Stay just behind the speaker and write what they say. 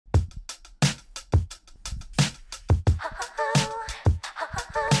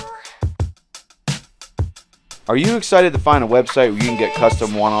Are you excited to find a website where you can get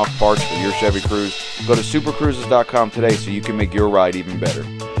custom one-off parts for your Chevy Cruze? Go to supercruises.com today so you can make your ride even better.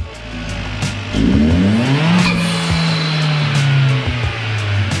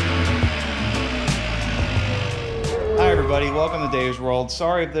 Hi everybody, welcome to Dave's World.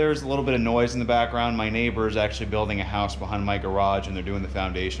 Sorry if there's a little bit of noise in the background. My neighbor is actually building a house behind my garage and they're doing the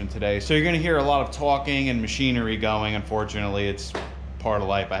foundation today. So you're going to hear a lot of talking and machinery going. Unfortunately, it's part of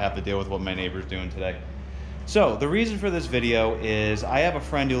life. I have to deal with what my neighbor's doing today. So the reason for this video is I have a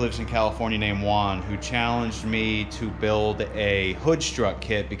friend who lives in California named Juan who challenged me to build a hood strut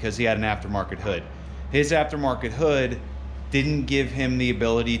kit because he had an aftermarket hood. His aftermarket hood didn't give him the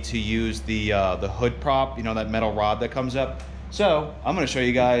ability to use the hood prop, you know, that metal rod that comes up. So I'm going to show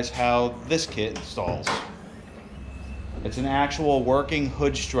you guys how this kit installs. It's an actual working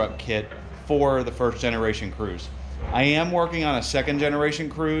hood strut kit for the first generation Cruze. I am working on a second generation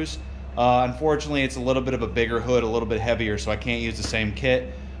Cruze. Unfortunately, it's a little bit of a bigger hood, a little bit heavier, so I can't use the same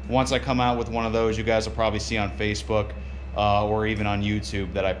kit. Once I come out with one of those, you guys will probably see on Facebook or even on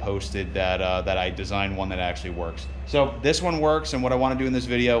YouTube that I posted that I designed one that actually works. So this one works, and what I want to do in this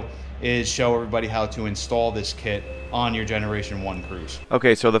video is show everybody how to install this kit on your Generation 1 Cruze.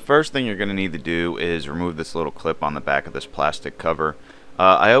 Okay, so the first thing you're going to need to do is remove this little clip on the back of this plastic cover.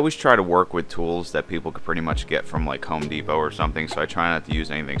 I always try to work with tools that people could pretty much get from like Home Depot or something, so I try not to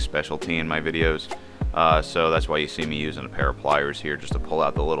use anything specialty in my videos. So that's why you see me using a pair of pliers here just to pull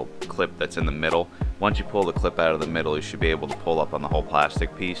out the little clip that's in the middle. Once you pull the clip out of the middle, you should be able to pull up on the whole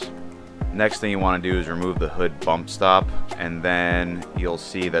plastic piece. Next thing you want to do is remove the hood bump stop, and then you'll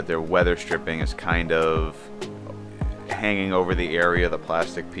see that their weather stripping is kind of hanging over the area the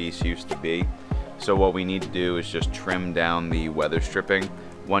plastic piece used to be. So what we need to do is just trim down the weather stripping.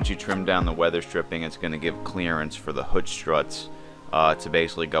 Once you trim down the weather stripping, it's going to give clearance for the hood struts to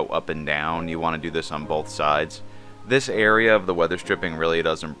basically go up and down. You want to do this on both sides. This area of the weather stripping really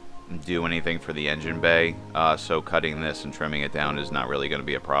doesn't do anything for the engine bay, so cutting this and trimming it down is not really going to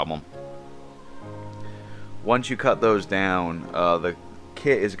be a problem. Once you cut those down, the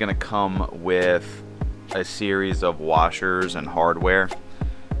kit is going to come with a series of washers and hardware.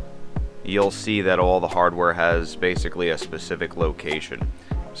 You'll see that all the hardware has basically a specific location.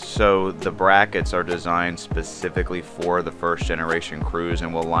 So the brackets are designed specifically for the first generation Cruze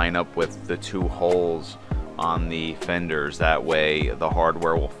and will line up with the two holes on the fenders. That way the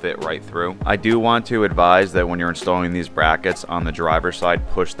hardware will fit right through. I do want to advise that when you're installing these brackets on the driver's side,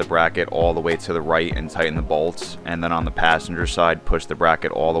 push the bracket all the way to the right and tighten the bolts, and then on the passenger side, push the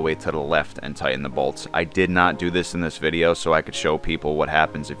bracket all the way to the left and tighten the bolts. I did not do this in this video so I could show people what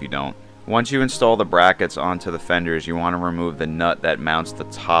happens if you don't. Once you install the brackets onto the fenders, you want to remove the nut that mounts the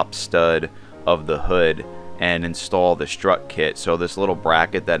top stud of the hood and install the strut kit. So this little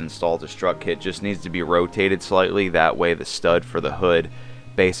bracket that installs the strut kit just needs to be rotated slightly. That way the stud for the hood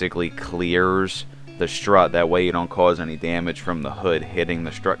basically clears the strut. That way you don't cause any damage from the hood hitting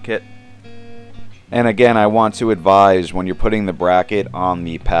the strut kit. And again, I want to advise when you're putting the bracket on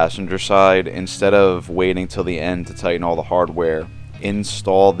the passenger side, instead of waiting till the end to tighten all the hardware,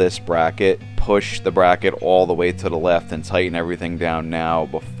 install this bracket, push the bracket all the way to the left and tighten everything down now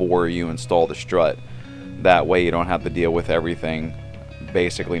before you install the strut. That way you don't have to deal with everything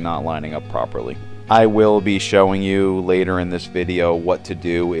basically not lining up properly. I will be showing you later in this video what to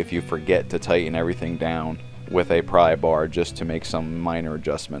do if you forget to tighten everything down with a pry bar, just to make some minor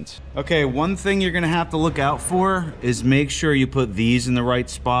adjustments. Okay, one thing you're gonna have to look out for is make sure you put these in the right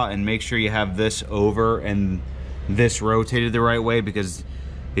spot and make sure you have this over and this rotated the right way, because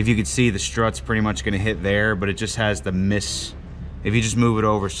if you could see, the strut's pretty much going to hit there, but it just has the miss. If you just move it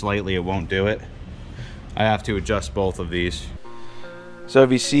over slightly, it won't do it. I have to adjust both of these. So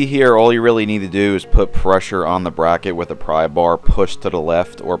if you see here, all you really need to do is put pressure on the bracket with a pry bar, push to the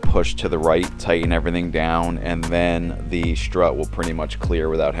left or push to the right, tighten everything down, and then the strut will pretty much clear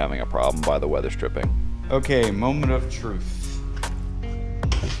without having a problem by the weather stripping. Okay, moment of truth.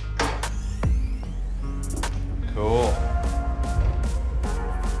 Cool.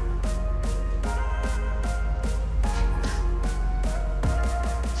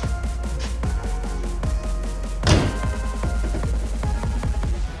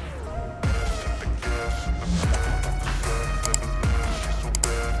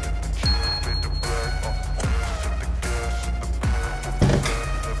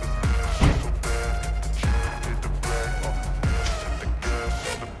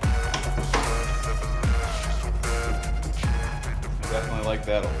 Definitely like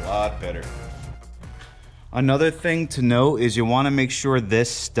that a lot better. Another thing to note is you want to make sure this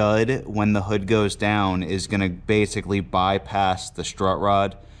stud, when the hood goes down, is going to basically bypass the strut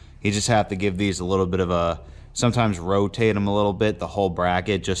rod. You just have to give these a little bit of a sometimes rotate them a little bit, the whole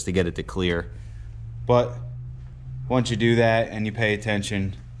bracket, just to get it to clear. But once you do that and you pay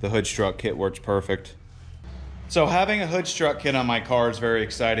attention, the hood strut kit works perfect. So having a hood strut kit on my car is very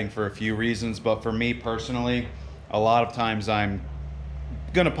exciting for a few reasons, but for me personally, a lot of times I'm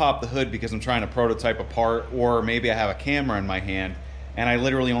gonna pop the hood because I'm trying to prototype a part, or maybe I have a camera in my hand and I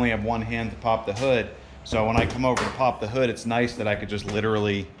literally only have one hand to pop the hood. So when I come over to pop the hood, it's nice that I could just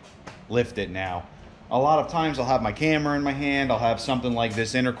literally lift it now. A lot of times I'll have my camera in my hand, I'll have something like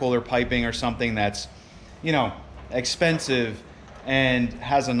this intercooler piping or something that's, you know, expensive and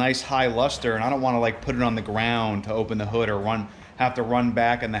has a nice high luster, and I don't want to like put it on the ground to open the hood, or have to run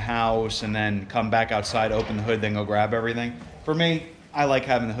back in the house and then come back outside, open the hood, then go grab everything. For me, I like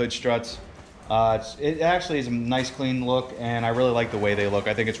having the hood struts. It actually is a nice clean look, and I really like the way they look.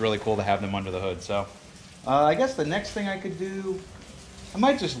 I think it's really cool to have them under the hood. So I guess the next thing I could do, I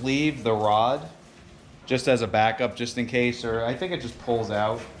might just leave the rod just as a backup, just in case, or I think it just pulls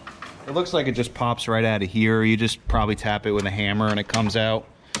out. It looks like it just pops right out of here. You just probably tap it with a hammer and it comes out.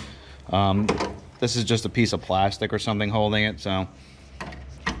 This is just a piece of plastic or something holding it, so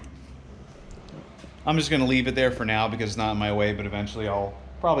I'm just gonna leave it there for now because it's not in my way, but eventually I'll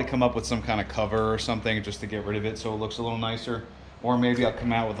probably come up with some kind of cover or something just to get rid of it so it looks a little nicer. Or maybe I'll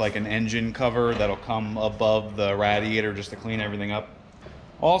come out with like an engine cover that'll come above the radiator just to clean everything up.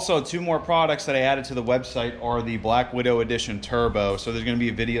 Also, 2 more products that I added to the website are the Black Widow Edition Turbo. So there's going to be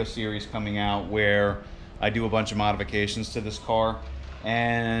a video series coming out where I do a bunch of modifications to this car,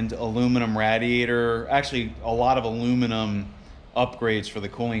 and aluminum radiator, actually a lot of aluminum upgrades for the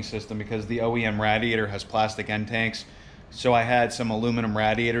cooling system because the OEM radiator has plastic end tanks. So I had some aluminum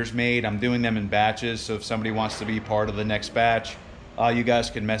radiators made. I'm doing them in batches, so if somebody wants to be part of the next batch, you guys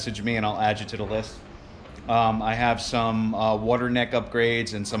can message me and I'll add you to the list. I have some water neck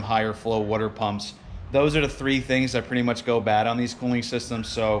upgrades and some higher flow water pumps. Those are the 3 things that pretty much go bad on these cooling systems,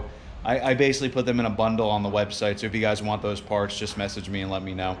 so I basically put them in a bundle on the website. So if you guys want those parts, just message me and let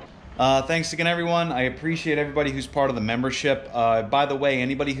me know. Thanks again, everyone. I appreciate everybody who's part of the membership. By the way,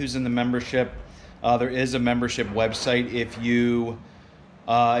 anybody who's in the membership, there is a membership website. If you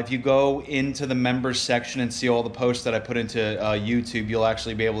go into the members section and see all the posts that I put into YouTube, you'll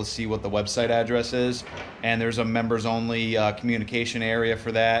actually be able to see what the website address is. And there's a members only communication area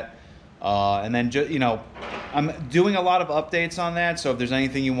for that. And then, you know, I'm doing a lot of updates on that. So if there's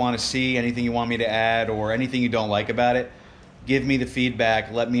anything you want to see, anything you want me to add, or anything you don't like about it, give me the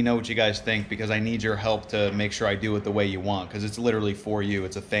feedback. Let me know what you guys think, because I need your help to make sure I do it the way you want, because it's literally for you.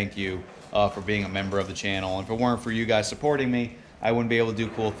 It's a thank you for being a member of the channel. And if it weren't for you guys supporting me, I wouldn't be able to do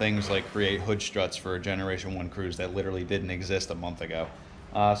cool things like create hood struts for a Generation 1 Cruze that literally didn't exist a month ago.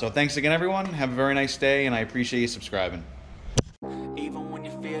 So thanks again, everyone. Have a very nice day, and I appreciate you subscribing. Even when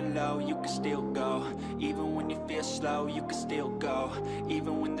you feel low, you can still go. Even when you feel slow, you can still go.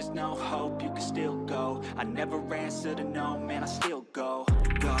 Even when there's no hope, you can still go. I never answer to no, man, I still go.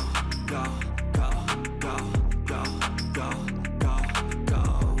 Go, go.